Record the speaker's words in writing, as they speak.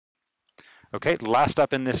Okay, last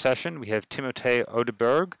up in this session, we have Timothée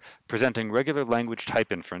Haudebourg presenting regular language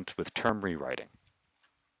type inference with term rewriting.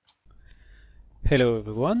 Hello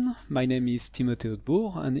everyone, my name is Timothée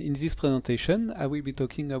Haudebourg, and in this presentation I will be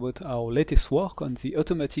talking about our latest work on the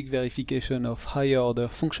automatic verification of higher order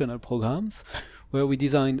functional programs, where we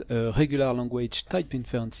designed a regular language type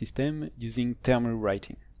inference system using term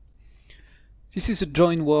rewriting. This is a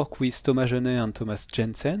joint work with Thomas Genet and Thomas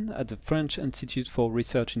Jensen at the French Institute for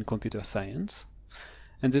Research in Computer Science.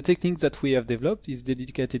 And the technique that we have developed is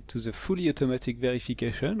dedicated to the fully automatic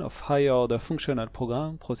verification of higher order functional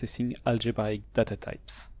program processing algebraic data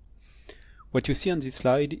types. What you see on this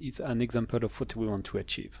slide is an example of what we want to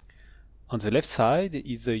achieve. On the left side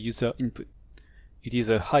is the user input. It is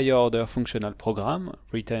a higher order functional program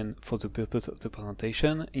written for the purpose of the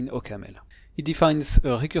presentation in OCaml. It defines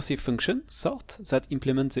a recursive function, sort, that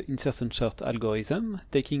implements the insertion sort algorithm,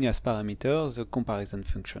 taking as parameter the comparison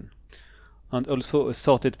function, and also a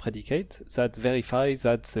sorted predicate that verifies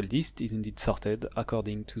that the list is indeed sorted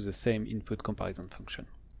according to the same input comparison function.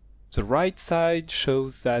 The right side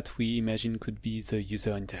shows that we imagine could be the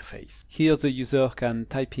user interface. Here the user can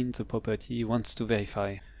type in the property he wants to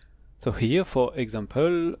verify. So here, for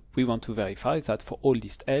example, we want to verify that for all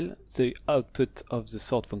list L, the output of the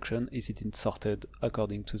sort function is indeed sorted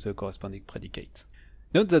according to the corresponding predicate.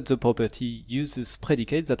 Note that the property uses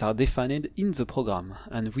predicates that are defined in the program,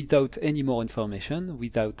 and without any more information,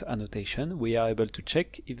 without annotation, we are able to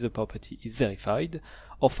check if the property is verified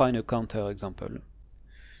or find a counter example.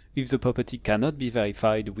 If the property cannot be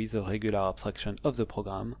verified with a regular abstraction of the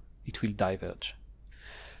program, it will diverge.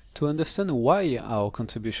 To understand why our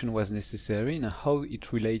contribution was necessary and how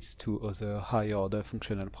it relates to other higher order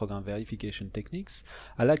functional program verification techniques,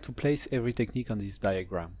 I like to place every technique on this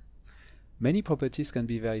diagram. Many properties can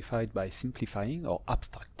be verified by simplifying or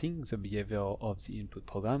abstracting the behavior of the input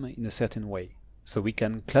program in a certain way. So we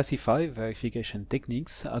can classify verification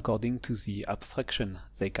techniques according to the abstraction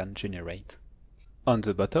they can generate. On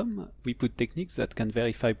the bottom, we put techniques that can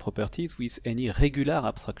verify properties with any regular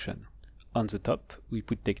abstraction. On the top, we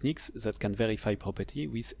put techniques that can verify property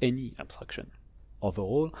with any abstraction.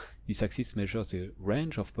 Overall, this axis measures the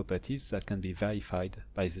range of properties that can be verified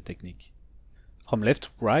by the technique. From left to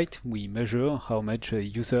right, we measure how much a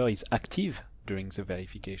user is active during the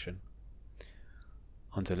verification.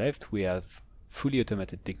 On the left, we have fully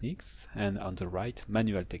automated techniques, and on the right,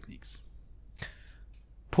 manual techniques.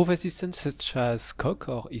 Proof assistants such as Coq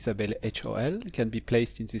or Isabelle HOL can be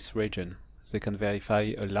placed in this region. They can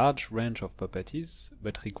verify a large range of properties,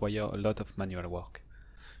 but require a lot of manual work.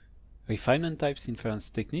 Refinement types inference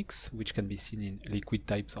techniques, which can be seen in liquid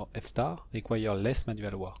types or F-star, require less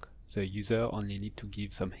manual work. The user only needs to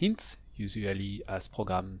give some hints, usually as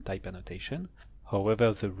program type annotation.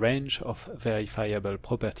 However, the range of verifiable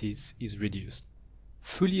properties is reduced.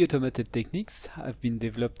 Fully automated techniques have been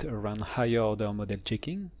developed around higher order model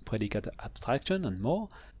checking, predicate abstraction, and more.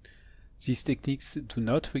 These techniques do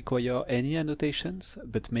not require any annotations,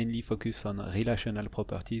 but mainly focus on relational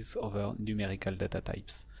properties over numerical data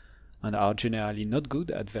types, and are generally not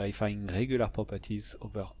good at verifying regular properties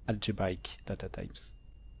over algebraic data types.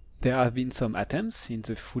 There have been some attempts in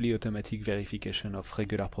the fully automatic verification of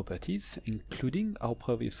regular properties, including our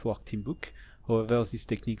previous work teambook. However, these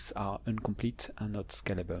techniques are incomplete and not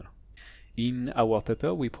scalable. In our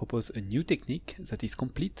paper, we propose a new technique that is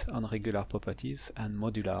complete on regular properties and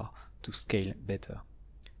modular to scale better.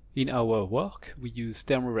 In our work, we use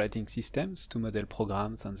term rewriting systems to model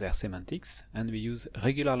programs and their semantics, and we use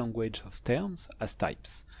regular language of terms as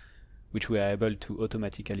types, which we are able to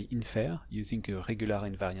automatically infer using a regular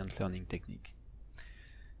invariant learning technique.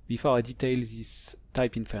 Before I detail this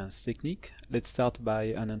type inference technique, let's start by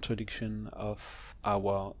an introduction of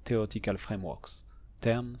our theoretical frameworks: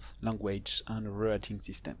 terms, language, and rewriting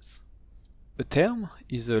systems. A term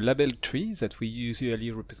is a labeled tree that we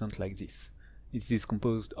usually represent like this. It is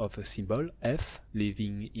composed of a symbol, f,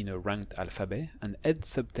 living in a ranked alphabet, and n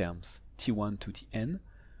subterms, t1 to tn,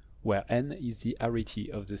 where n is the arity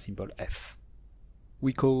of the symbol f.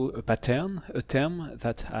 We call a pattern a term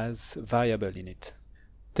that has variable in it.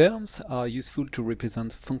 Terms are useful to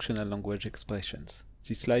represent functional language expressions.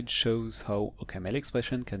 This slide shows how OCaml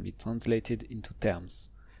expression can be translated into terms.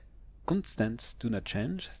 Constants do not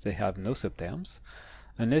change, they have no subterms,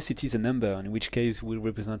 unless it is a number, in which case we'll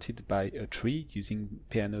represent it by a tree using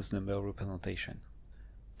Peano's number representation.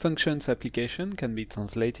 Functions application can be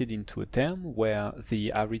translated into a term where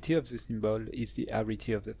the arity of the symbol is the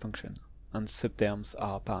arity of the function, and subterms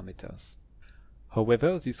are parameters.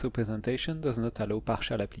 However, this representation does not allow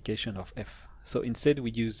partial application of f, so instead we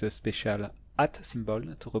use the special @ symbol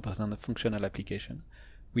to represent a functional application,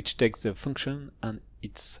 which takes the function and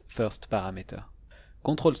its first parameter.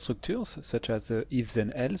 Control structures, such as the if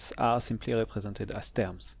then else, are simply represented as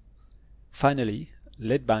terms. Finally,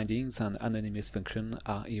 let bindings and anonymous functions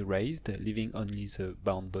are erased, leaving only the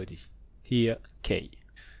bound body. Here, K.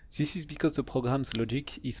 This is because the program's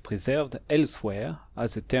logic is preserved elsewhere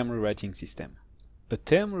as a term rewriting system. A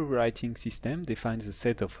term rewriting system defines a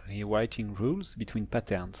set of rewriting rules between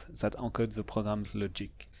patterns that encode the program's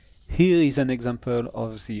logic. Here is an example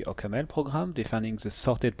of the OCaml program defining the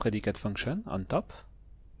sorted predicate function on top,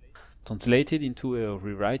 translated into a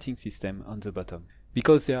rewriting system on the bottom.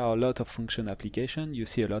 Because there are a lot of function applications, you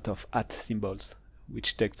see a lot of @ symbols,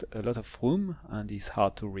 which takes a lot of room and is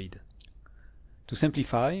hard to read. To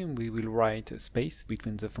simplify, we will write a space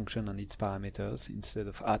between the function and its parameters instead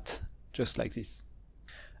of @, just like this.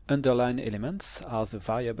 Underlined elements are the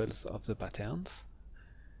variables of the patterns.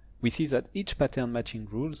 We see that each pattern matching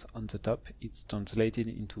rules on the top is translated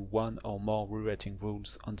into one or more rewriting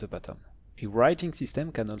rules on the bottom. A rewriting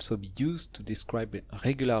system can also be used to describe a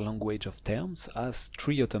regular language of terms as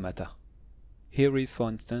tree automata. Here is, for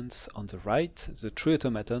instance, on the right, the tree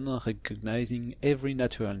automaton recognizing every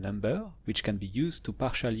natural number, which can be used to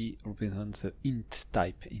partially represent the int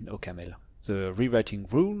type in OCaml. The rewriting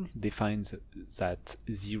rule defines that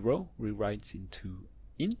 0 rewrites into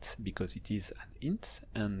int because it is an int,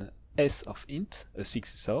 and s of int, a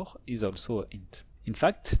successor, is also an int. In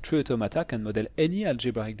fact, tree automata can model any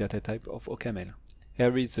algebraic data type of OCaml.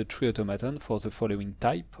 Here is the tree automaton for the following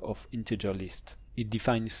type of integer list. It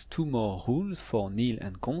defines two more rules for nil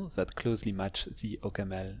and cons that closely match the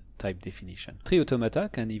OCaml type definition. Tree automata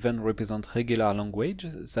can even represent regular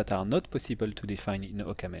languages that are not possible to define in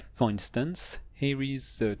OCaml. For instance, here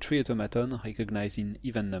is the tree automaton recognizing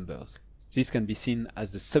even numbers. This can be seen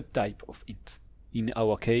as the subtype of int. In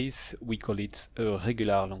our case, we call it a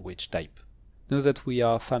regular language type. Now that we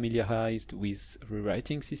are familiarized with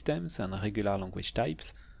rewriting systems and regular language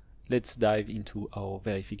types, let's dive into our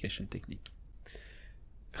verification technique.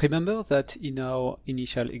 Remember that in our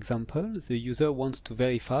initial example, the user wants to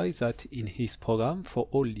verify that in his program for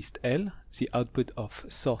all list L, the output of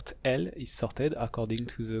sort L is sorted according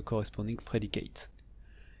to the corresponding predicate.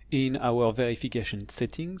 In our verification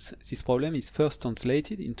settings, this problem is first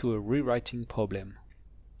translated into a rewriting problem.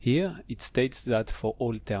 Here, it states that for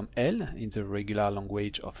all term L in the regular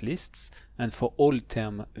language of lists, and for all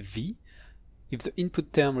term V, if the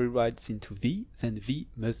input term rewrites into V, then V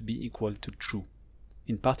must be equal to true.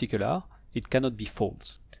 In particular, it cannot be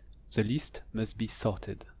false. The list must be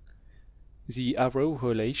sorted. The arrow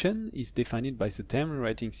relation is defined by the term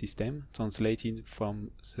rewriting system translated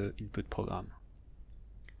from the input program.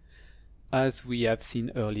 As we have seen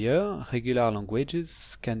earlier, regular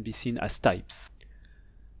languages can be seen as types.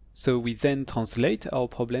 So we then translate our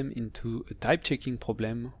problem into a type-checking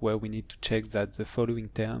problem where we need to check that the following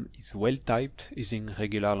term is well-typed using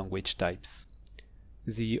regular language types.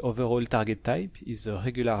 The overall target type is a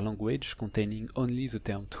regular language containing only the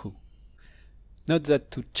term true. Note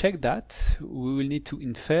that to check that, we will need to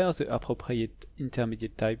infer the appropriate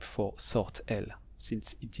intermediate type for sort L,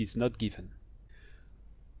 since it is not given.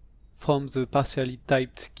 From the partially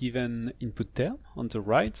typed given input term on the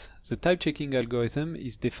right, the type-checking algorithm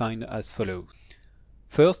is defined as follows.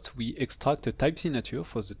 First, we extract a type signature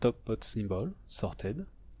for the topmost symbol, sorted.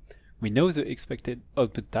 We know the expected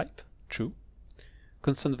output type, true.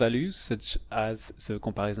 Constant values such as the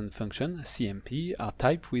comparison function, CMP, are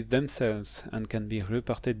typed with themselves and can be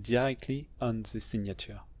reported directly on the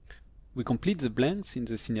signature. We complete the blanks in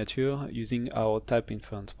the signature using our type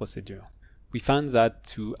inference procedure. We find that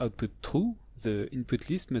to output true, the input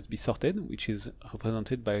list must be sorted, which is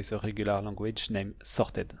represented by the regular language name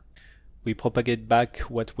sorted. We propagate back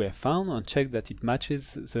what we have found and check that it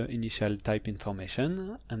matches the initial type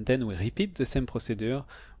information, and then we repeat the same procedure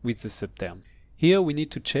with the subterm. Here we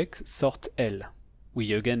need to check sort L.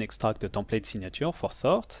 We again extract a template signature for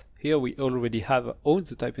sort. Here we already have all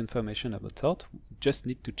the type information about sort, we just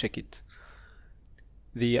need to check it.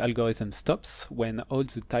 The algorithm stops when all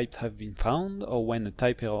the types have been found or when a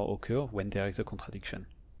type error occurs when there is a contradiction.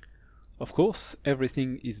 Of course,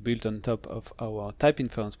 everything is built on top of our type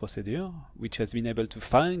inference procedure, which has been able to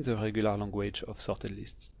find the regular language of sorted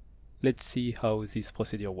lists. Let's see how this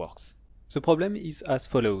procedure works. The problem is as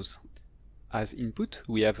follows. As input,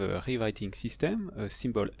 we have a rewriting system, a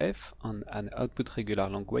symbol f, and an output regular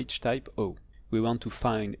language type O. We want to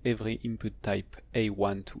find every input type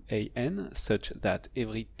A1 to AN such that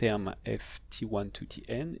every term f t1 to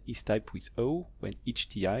tn is typed with O when each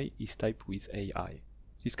ti is typed with AI.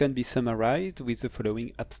 This can be summarized with the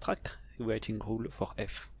following abstract rewriting rule for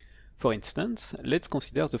f. For instance, let's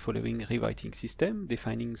consider the following rewriting system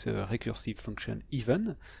defining the recursive function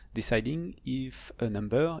even, deciding if a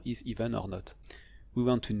number is even or not. We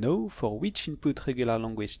want to know for which input regular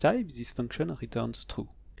language type this function returns true.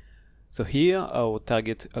 So here our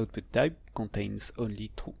target output type contains only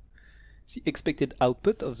true. The expected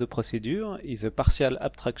output of the procedure is a partial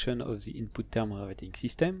abstraction of the input term rewriting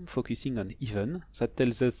system focusing on even that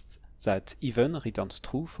tells us that even returns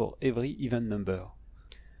true for every even number.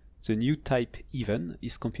 The new type even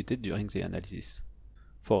is computed during the analysis.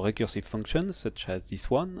 For recursive functions such as this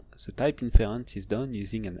one, the type inference is done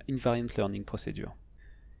using an invariant learning procedure.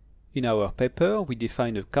 In our paper, we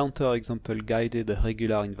define a counterexample guided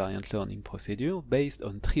regular invariant learning procedure based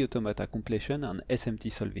on 3 automata completion and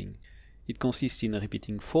SMT solving. It consists in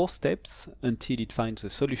repeating 4 steps until it finds a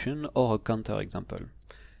solution or a counterexample.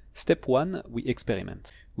 Step 1, we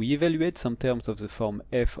experiment. We evaluate some terms of the form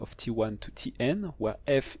f of t1 to tn, where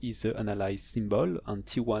f is the analyzed symbol and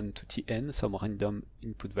t1 to tn some random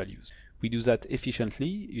input values. We do that efficiently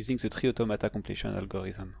using the 3 automata completion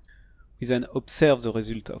algorithm. We then observe the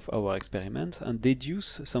result of our experiment and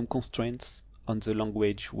deduce some constraints on the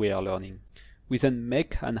language we are learning. We then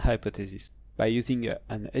make an hypothesis. By using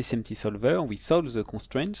an SMT solver, we solve the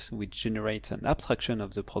constraints, which generates an abstraction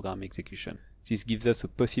of the program execution. This gives us a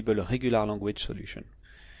possible regular language solution.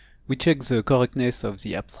 We check the correctness of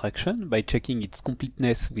the abstraction by checking its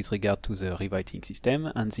completeness with regard to the rewriting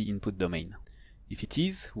system and the input domain. If it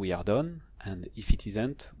is, we are done, and if it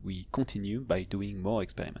isn't, we continue by doing more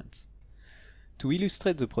experiments. To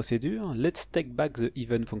illustrate the procedure, let's take back the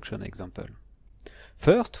even function example.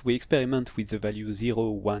 First, we experiment with the values 0,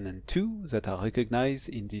 1, and 2 that are recognized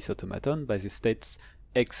in this automaton by the states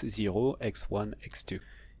x0, x1, x2.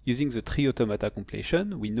 Using the 3 automata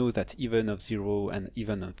completion, we know that even of 0 and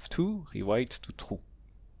even of 2 rewrites to true.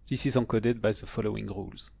 This is encoded by the following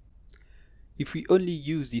rules. If we only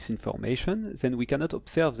use this information, then we cannot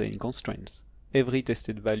observe the constraints. Every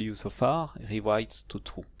tested value so far rewrites to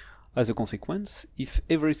true. As a consequence, if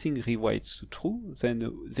everything rewrites to true, then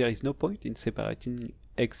there is no point in separating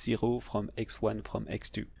x0 from x1 from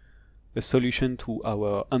x2. A solution to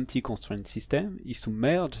our empty constraint system is to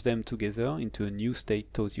merge them together into a new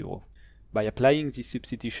state tau0. By applying this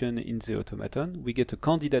substitution in the automaton, we get a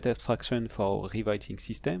candidate abstraction for our rewriting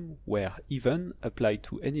system where even applied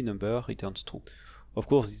to any number returns true. Of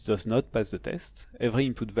course, this does not pass the test. Every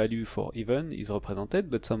input value for even is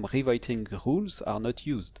represented, but some rewriting rules are not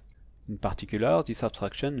used. In particular, this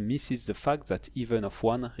abstraction misses the fact that even of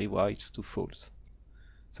 1 rewrites to false.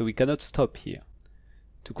 So we cannot stop here.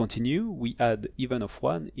 To continue, we add even of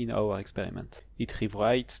 1 in our experiment. It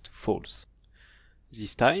rewrites to false.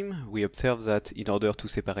 This time, we observe that in order to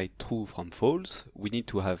separate true from false, we need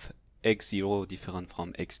to have x0 different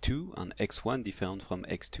from x2 and x1 different from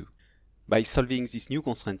x2. By solving this new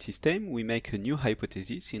constraint system, we make a new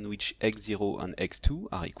hypothesis in which x0 and x2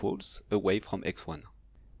 are equals, away from x1.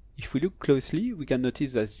 If we look closely, we can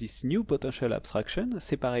notice that this new potential abstraction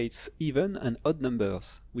separates even and odd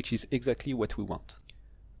numbers, which is exactly what we want.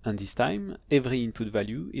 And this time, every input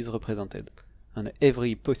value is represented, and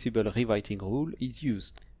every possible rewriting rule is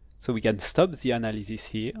used. So we can stop the analysis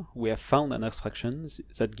here. We have found an abstraction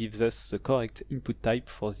that gives us the correct input type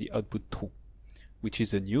for the output true, which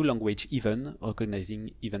is a new language even,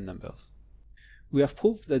 recognizing even numbers. We have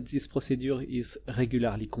proved that this procedure is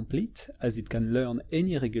regularly complete, as it can learn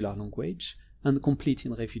any regular language, and complete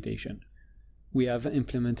in refutation. We have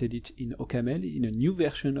implemented it in OCaml in a new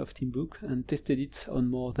version of Teambook and tested it on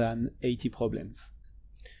more than 80 problems.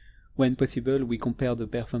 When possible, we compare the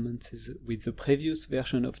performances with the previous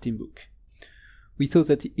version of Teambook. We thought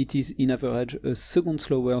that it is in average a second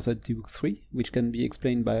slower than Teambook 3, which can be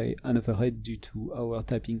explained by an overhead due to our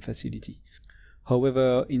typing facility.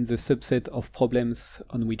 However, in the subset of problems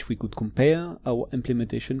on which we could compare, our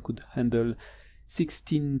implementation could handle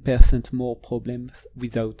 16% more problems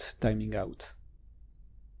without timing out.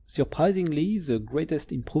 Surprisingly, the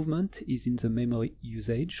greatest improvement is in the memory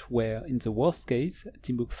usage, where in the worst case,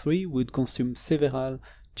 Teambook 3 would consume several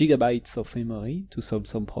gigabytes of memory to solve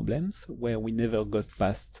some problems, where we never got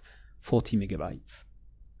past 40 megabytes.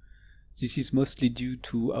 This is mostly due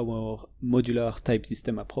to our modular type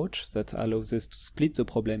system approach that allows us to split the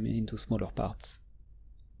problem into smaller parts.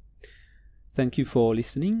 Thank you for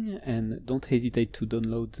listening, and don't hesitate to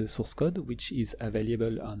download the source code, which is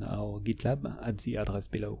available on our GitLab at the address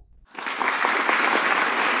below.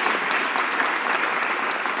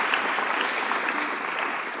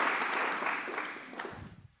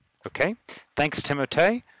 Okay, thanks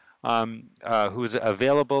Timothée, who is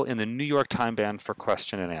available in the New York time band for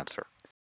question and answer.